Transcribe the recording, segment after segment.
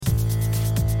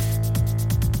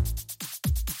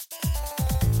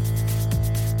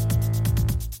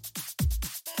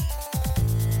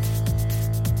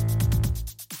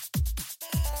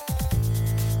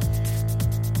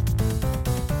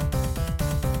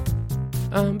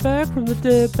I'm back from the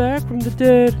dead, back from the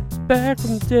dead, back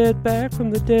from the dead, back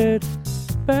from the dead,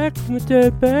 back from the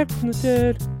dead, back from the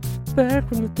dead, back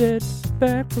from the dead,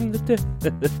 back from the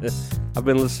dead. I've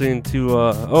been listening to,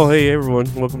 oh hey everyone,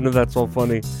 welcome to That's All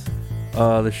Funny,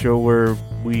 the show where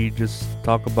we just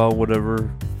talk about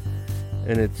whatever,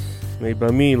 and it's made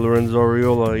by me, Lorenzo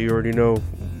Ariola. You already know,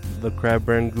 the Crab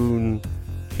Rangoon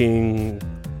King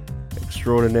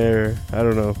extraordinaire. I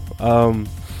don't know.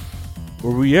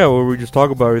 Where we just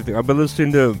talk about everything. I've been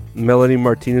listening to Melanie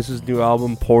Martinez's new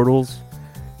album, Portals.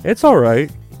 It's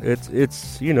alright.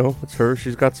 It's you know, it's her.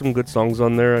 She's got some good songs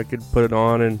on there. I could put it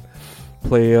on and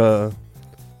play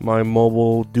my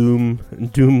mobile Doom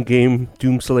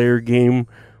Slayer game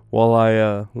while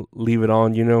I leave it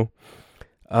on, you know.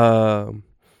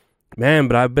 Man,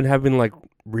 but I've been having like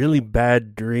really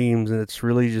bad dreams, and it's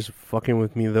really just fucking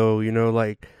with me though, you know,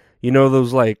 like, you know,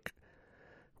 those like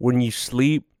when you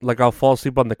sleep, like I'll fall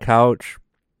asleep on the couch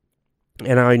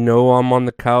and I know I'm on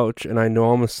the couch and I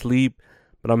know I'm asleep,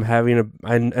 but I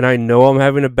know I'm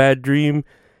having a bad dream,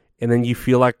 and then you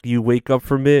feel like you wake up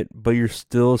from it, but you're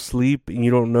still asleep and you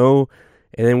don't know.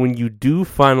 And then when you do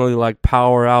finally like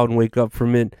power out and wake up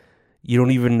from it, you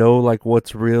don't even know like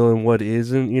what's real and what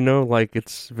isn't, you know, like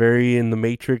it's very in the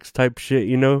Matrix type shit,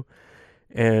 you know.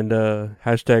 And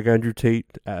hashtag Andrew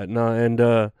Tate.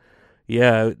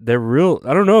 Yeah, they're real.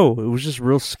 I don't know. It was just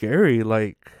real scary.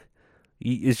 Like,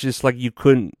 it's just like you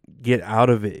couldn't get out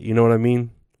of it. You know what I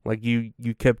mean? Like you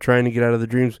kept trying to get out of the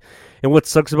dreams. And what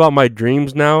sucks about my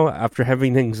dreams now, after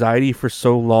having anxiety for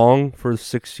so long, for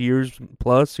 6 years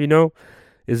plus, you know,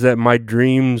 is that my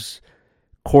dreams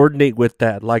coordinate with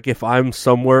that. Like if I'm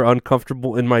somewhere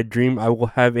uncomfortable in my dream, I will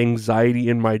have anxiety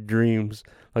in my dreams.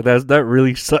 Like that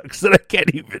really sucks that I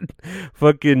can't even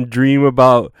fucking dream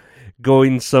about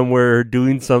going somewhere or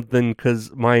doing something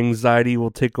because my anxiety will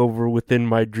take over within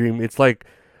my dream. It's like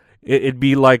it'd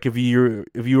be like if you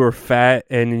were fat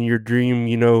and in your dream,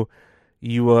 you know,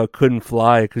 you couldn't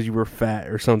fly because you were fat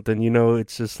or something. You know,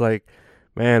 it's just like,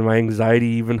 man, my anxiety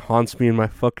even haunts me in my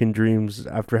fucking dreams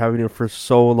after having it for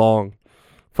so long.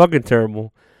 Fucking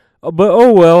terrible. But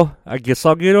oh well, I guess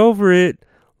I'll get over it.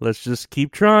 Let's just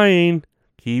keep trying.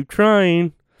 Keep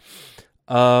trying.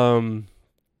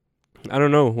 I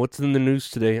don't know what's in the news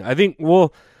today. I think,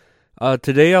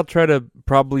 today I'll try to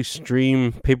probably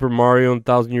stream Paper Mario and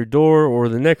Thousand Year Door, or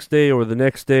the next day.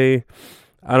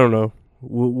 I don't know.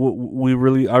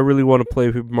 I really want to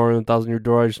play Paper Mario and Thousand Year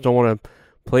Door. I just don't want to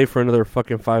play for another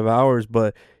fucking 5 hours.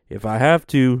 But if I have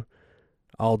to,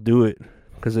 I'll do it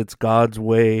because it's God's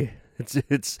way.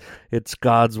 It's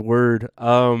God's word.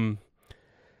 Let's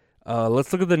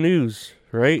look at the news.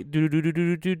 Right? Ed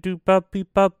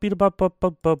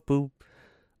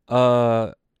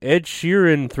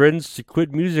Sheeran threatens to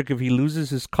quit music if he loses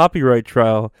his copyright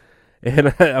trial.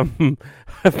 And I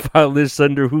filed this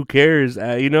under who cares?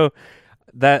 You know,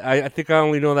 that I think I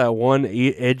only know that one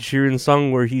Ed Sheeran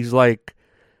song where he's like,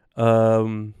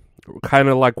 kind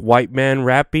of like white man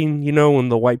rapping, you know, when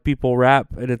the white people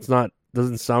rap and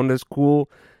doesn't sound as cool.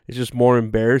 It's just more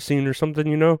embarrassing or something,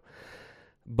 you know?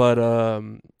 But,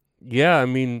 yeah, I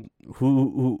mean,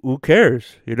 who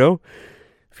cares, you know?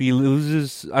 If he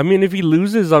loses,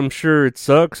 I'm sure it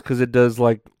sucks because it does,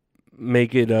 like,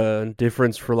 make it a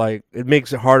difference for, like, it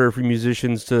makes it harder for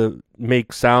musicians to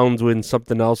make sounds when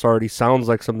something else already sounds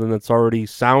like something that's already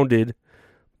sounded.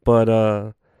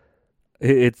 But,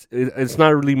 it's not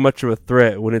really much of a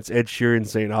threat when it's Ed Sheeran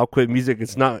saying, I'll quit music.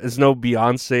 It's no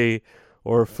Beyonce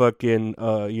or fucking,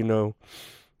 you know,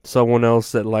 someone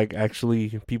else that like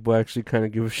people actually kind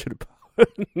of give a shit about.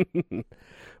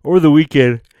 Or The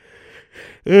Weeknd.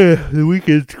 Yeah, The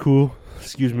Weeknd's cool.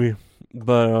 Excuse me.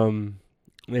 But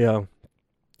yeah.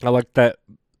 I like that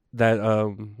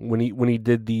when he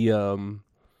did the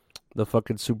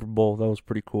fucking Super Bowl. That was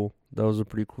pretty cool. That was a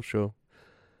pretty cool show.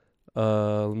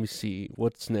 Let me see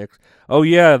what's next. Oh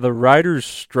yeah, the writers'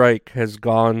 strike has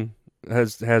come,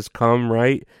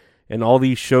 right? And all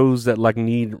these shows that like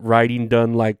need writing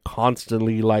done like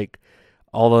constantly, like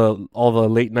all the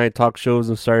late night talk shows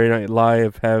and Saturday Night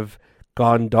Live have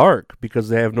gone dark because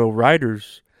they have no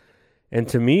writers. And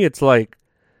to me, it's like,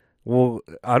 well,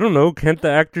 I don't know. Can't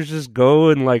the actors just go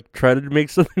and like try to make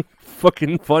something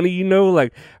fucking funny? You know,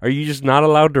 like, are you just not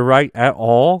allowed to write at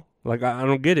all? Like, I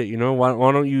don't get it. You know,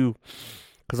 why don't you?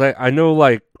 Because I know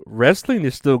like wrestling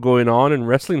is still going on and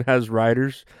wrestling has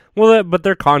writers. Well, but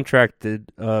they're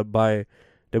contracted by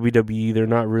WWE. They're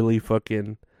not really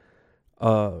fucking.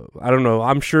 I don't know.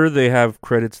 I'm sure they have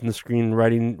credits in the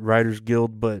Screenwriting Writers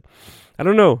Guild, but I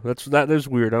don't know. That's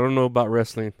weird. I don't know about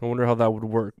wrestling. I wonder how that would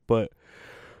work, but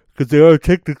because they are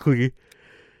technically,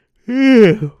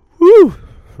 yeah, woo.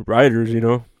 writers,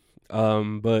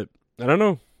 but I don't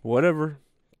know, whatever.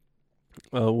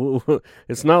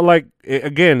 It's not like,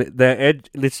 again,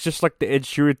 it's just like the Ed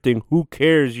Sheeran thing. Who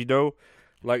cares,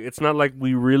 Like, it's not like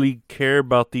we really care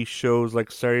about these shows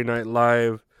like Saturday Night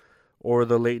Live or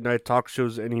the late night talk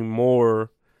shows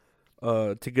anymore,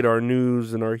 to get our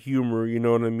news and our humor, you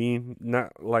know what I mean?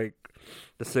 Not like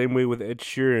the same way with Ed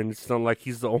Sheeran. It's not like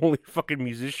he's the only fucking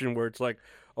musician where it's like,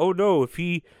 oh no, if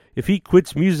he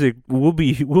quits music, we'll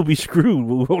be screwed.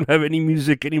 We won't have any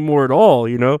music anymore at all,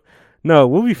 No,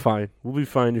 we'll be fine. We'll be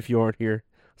fine if you aren't here.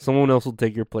 Someone else will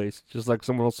take your place, just like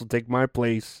someone else will take my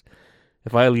place.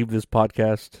 If I leave this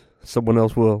podcast, someone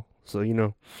else will. So,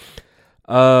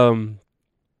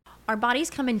 Our bodies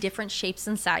come in different shapes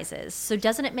and sizes, so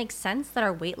doesn't it make sense that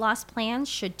our weight loss plans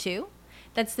should too?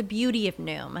 That's the beauty of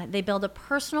Noom. They build a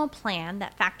personal plan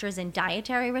that factors in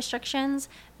dietary restrictions,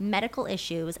 medical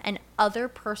issues, and other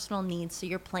personal needs so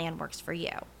your plan works for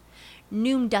you.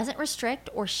 Noom doesn't restrict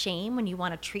or shame when you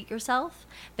want to treat yourself.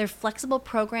 Their flexible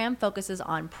program focuses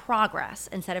on progress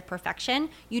instead of perfection.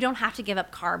 You don't have to give up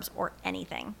carbs or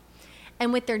anything.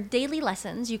 And with their daily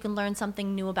lessons, you can learn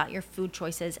something new about your food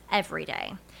choices every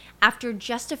day. After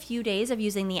just a few days of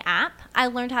using the app, I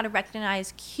learned how to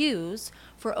recognize cues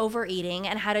for overeating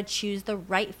and how to choose the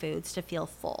right foods to feel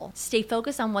full. Stay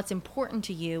focused on what's important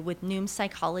to you with Noom's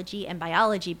psychology and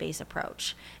biology-based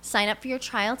approach. Sign up for your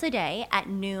trial today at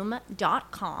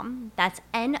Noom.com. That's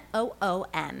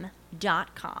Noom.com.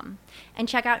 And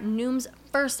check out Noom's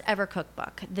first ever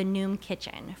cookbook, The Noom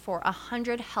Kitchen, for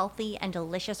 100 healthy and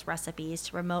delicious recipes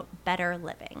to promote better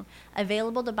living.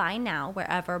 Available to buy now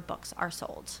wherever books are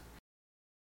sold.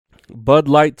 Bud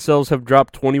Light sales have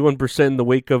dropped 21% in the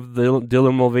wake of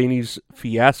Dylan Mulvaney's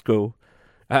fiasco.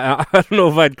 I don't know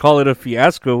if I'd call it a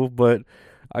fiasco, but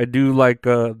I do like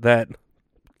that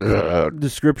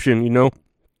description,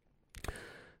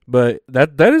 But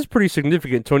that is pretty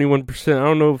significant, 21%. I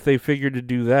don't know if they figured to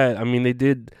do that. I mean, they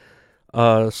did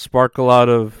spark a lot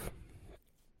of,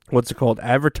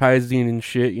 advertising and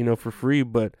shit, for free.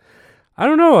 But I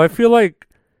don't know. I feel like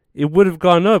it would have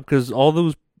gone up because all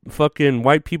those fucking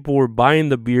white people were buying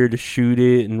the beer to shoot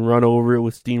it and run over it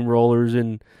with steamrollers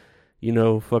and,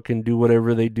 fucking do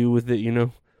whatever they do with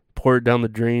it, pour it down the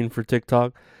drain for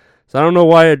TikTok. So I don't know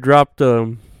why it dropped.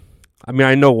 I mean,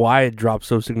 I know why it dropped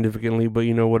so significantly, but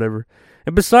whatever.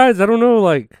 And besides, I don't know,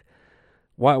 like,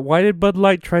 why did Bud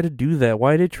Light try to do that?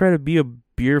 Why did it try to be a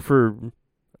beer for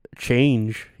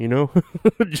change?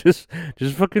 just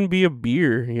fucking be a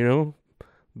beer.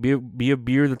 Be a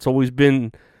beer that's always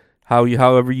been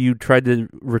however you tried to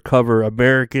recover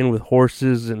American with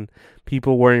horses and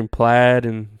people wearing plaid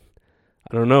and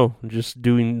I don't know, just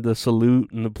doing the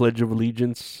salute and the Pledge of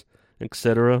Allegiance,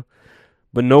 etc.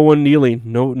 But no one kneeling,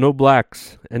 no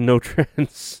blacks and no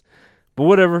trans. But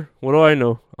whatever, what do I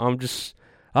know? I'm just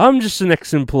an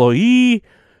ex-employee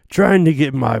trying to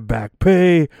get my back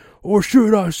pay, or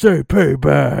should I say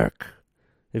payback?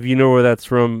 If you know where that's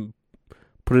from,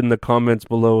 put it in the comments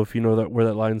below if you know where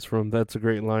that line's from. That's a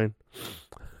great line.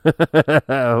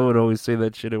 I would always say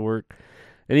that shit at work.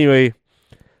 Anyway,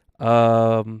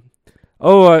 I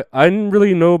didn't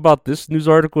really know about this news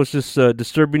article. It's just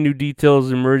disturbing new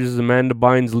details emerge as Amanda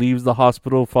Bynes leaves the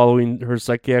hospital following her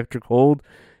psychiatric hold.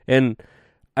 And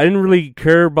I didn't really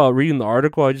care about reading the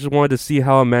article. I just wanted to see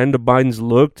how Amanda Bynes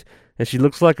looked. And she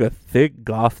looks like a thick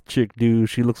goth chick, dude.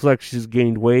 She looks like she's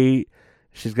gained weight.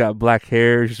 She's got black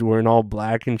hair. She's wearing all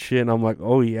black and shit. And I'm like,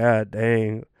 oh yeah,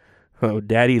 dang. Oh,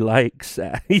 daddy likes.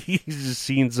 He's just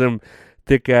seen some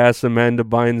thick-ass Amanda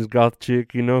Bynes goth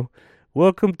chick,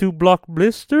 Welcome to Block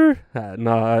Blister?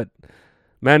 Nah,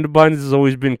 Amanda Bynes has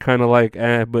always been kind of like,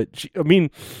 but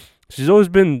she's always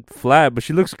been flat, but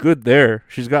she looks good there.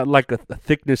 She's got like a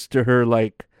thickness to her,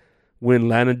 like when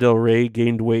Lana Del Rey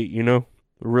gained weight,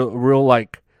 real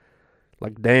like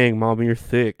dang, mommy, you're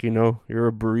thick, you're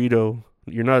a burrito.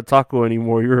 You're not a taco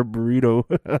anymore. You're a burrito.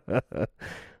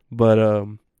 But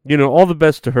all the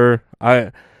best to her.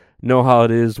 I know how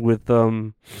it is with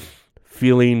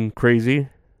feeling crazy.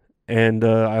 And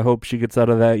I hope she gets out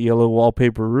of that yellow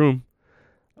wallpaper room.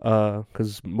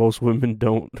 Because most women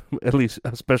don't. At least,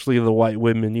 especially the white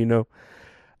women,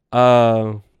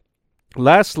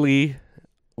 Lastly,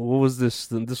 what was this?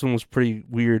 This one was pretty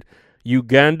weird.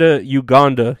 Uganda's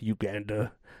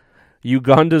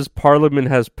parliament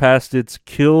has passed its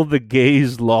Kill the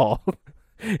Gays law.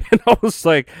 And I was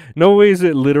like, no way is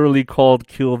it literally called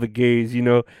Kill the Gays,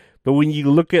 But when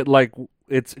you look at, like,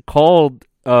 it's called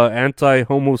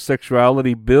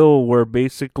anti-homosexuality bill, where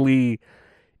basically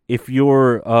if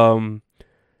you're,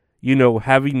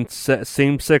 having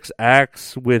same-sex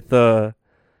acts with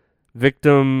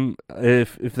victim,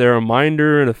 if they're a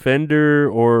minor, an offender,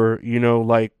 or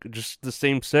like just the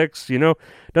same sex.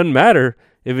 Doesn't matter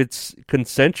if it's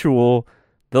consensual.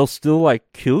 They'll still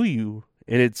like kill you,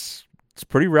 and it's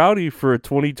pretty rowdy for a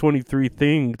 2023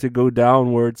 thing to go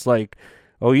down where it's like,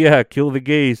 oh yeah, kill the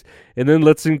gays, and then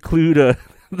let's include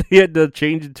they had to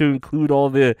change it to include all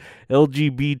the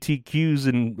LGBTQs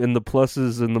and the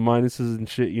pluses and the minuses and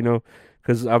shit,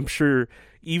 because I'm sure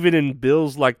even in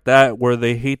bills like that where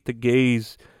they hate the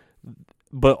gays,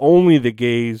 but only the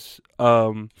gays,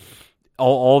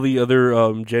 all the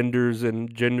other genders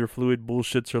and gender fluid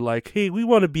bullshits are like, hey, we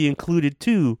want to be included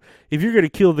too. If you're gonna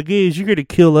kill the gays, you're gonna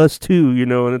kill us too,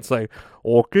 and it's like,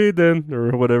 okay then,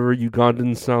 or whatever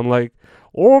Ugandans sound like.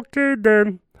 Okay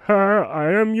then, ha,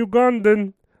 I am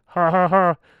Ugandan, ha ha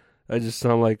ha. I just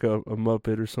sound like a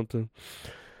Muppet or something.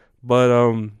 But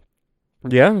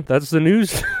yeah, that's the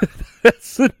news.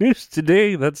 That's the news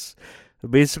today. That's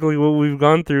basically what we've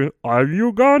gone through. I'm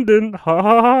Ugandan. Ha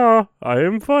ha ha. I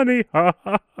am funny. Ha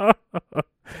ha ha.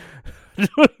 I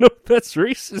don't know if that's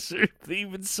racist or if they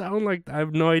even sound like that. I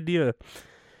have no idea.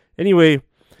 Anyway,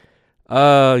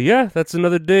 yeah, that's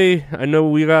another day. I know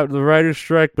we got the writer's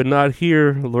strike, but not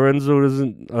here. Lorenzo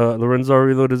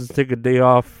Aurelio doesn't take a day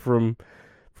off from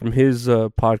his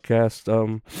podcast.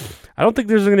 I don't think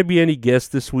there's going to be any guests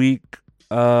this week.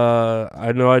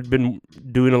 I know I'd been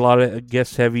doing a lot of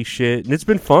guest heavy shit, and it's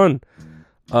been fun.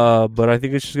 But I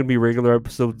think it's just gonna be regular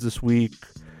episodes this week.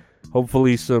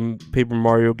 Hopefully some Paper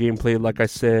Mario gameplay, like I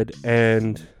said,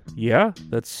 and yeah,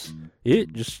 that's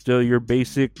it. Just your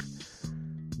basic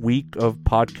week of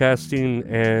podcasting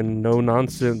and no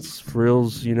nonsense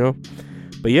frills,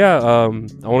 But yeah, I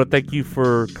want to thank you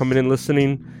for coming and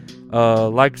listening.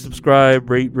 Like, subscribe,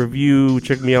 rate, review.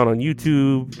 Check me out on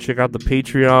YouTube. Check out the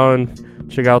Patreon.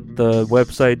 Check out the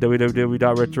website,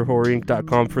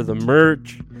 www.retrohorrorinc.com, for the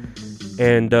merch.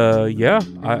 And yeah,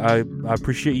 I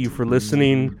appreciate you for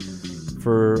listening,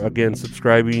 for again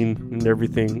subscribing and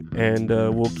everything. And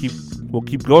we'll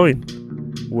keep going.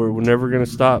 We're never gonna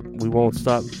stop. We won't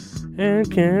stop, and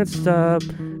can't stop,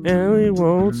 and we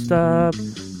won't stop.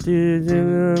 I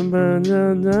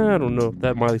don't know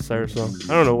that Miley Cyrus song.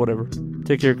 I don't know. Whatever.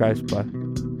 Take care, guys. Bye.